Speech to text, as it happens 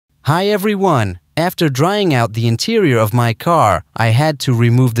Hi everyone! After drying out the interior of my car, I had to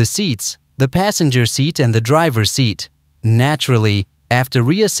remove the seats, the passenger seat and the driver's seat. Naturally, after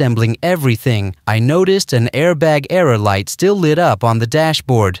reassembling everything, I noticed an airbag error light still lit up on the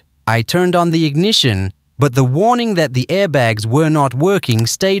dashboard. I turned on the ignition, but the warning that the airbags were not working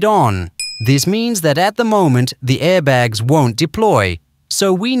stayed on. This means that at the moment, the airbags won't deploy.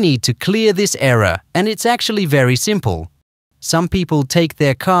 So we need to clear this error, and it's actually very simple. Some people take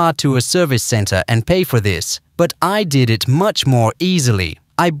their car to a service center and pay for this, but I did it much more easily.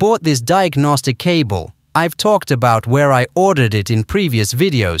 I bought this diagnostic cable. I've talked about where I ordered it in previous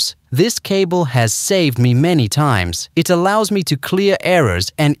videos. This cable has saved me many times. It allows me to clear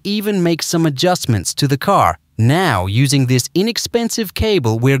errors and even make some adjustments to the car. Now, using this inexpensive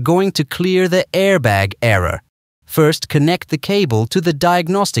cable, we're going to clear the airbag error. First, connect the cable to the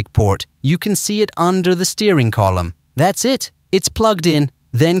diagnostic port. You can see it under the steering column. That's it. It's plugged in.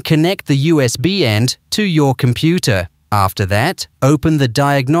 Then connect the USB end to your computer. After that, open the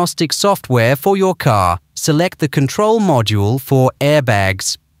diagnostic software for your car. Select the control module for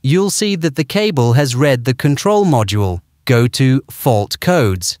airbags. You'll see that the cable has read the control module. Go to Fault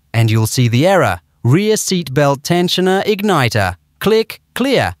Codes, and you'll see the error. Rear seatbelt tensioner igniter. Click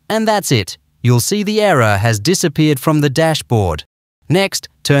Clear, and that's it. You'll see the error has disappeared from the dashboard. Next,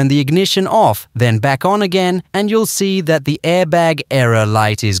 turn the ignition off, then back on again, and you'll see that the airbag error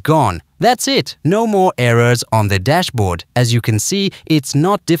light is gone. That's it. No more errors on the dashboard. As you can see, it's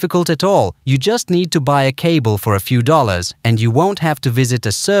not difficult at all. You just need to buy a cable for a few dollars, and you won't have to visit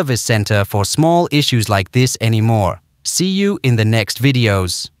a service center for small issues like this anymore. See you in the next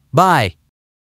videos. Bye!